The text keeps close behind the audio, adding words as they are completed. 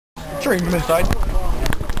Sure, you can come inside.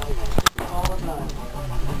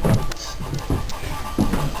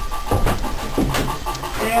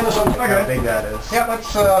 And the sun. Okay. How big that is? Yeah,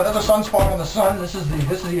 that's a sunspot on the sun. This is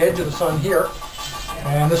the edge of the sun here,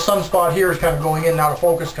 and this sunspot here is kind of going in and out of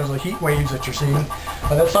focus because of the heat waves that you're seeing.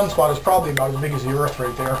 But that sunspot is probably about as big as the Earth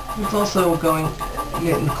right there. It's also getting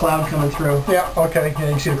the cloud coming through. Yeah. Okay. Yeah,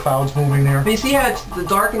 you see the clouds moving there. But you see how it's the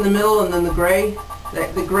dark in the middle and then the gray.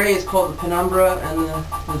 The gray is called the penumbra, and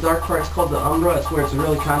the dark part is called the umbra. It's where it's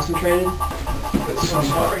really concentrated. That's the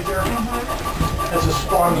sunspot right there. That's a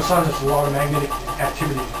spot on the sun. There's a lot of magnetic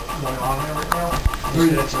activity going on there right now.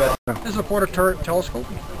 This is a Porter turret telescope,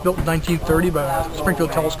 built in 1930 by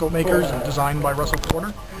Springfield telescope makers and designed by Russell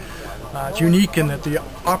Porter. It's unique in that the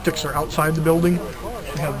optics are outside the building.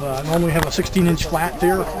 We have normally have a 16-inch flat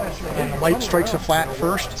there, and the light strikes the flat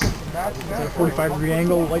first. At a 45-degree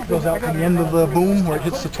angle, the light goes out to the end of the boom where it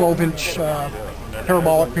hits the 12-inch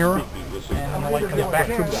parabolic mirror, and then the light comes back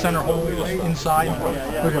through the center hole inside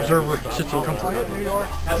where the observer sits in comfort.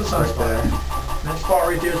 That's a sunspot. That spot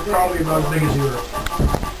right there is probably about as big as the Earth.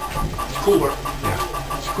 It's cooler.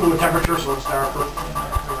 It's cooler temperature, so it's darker.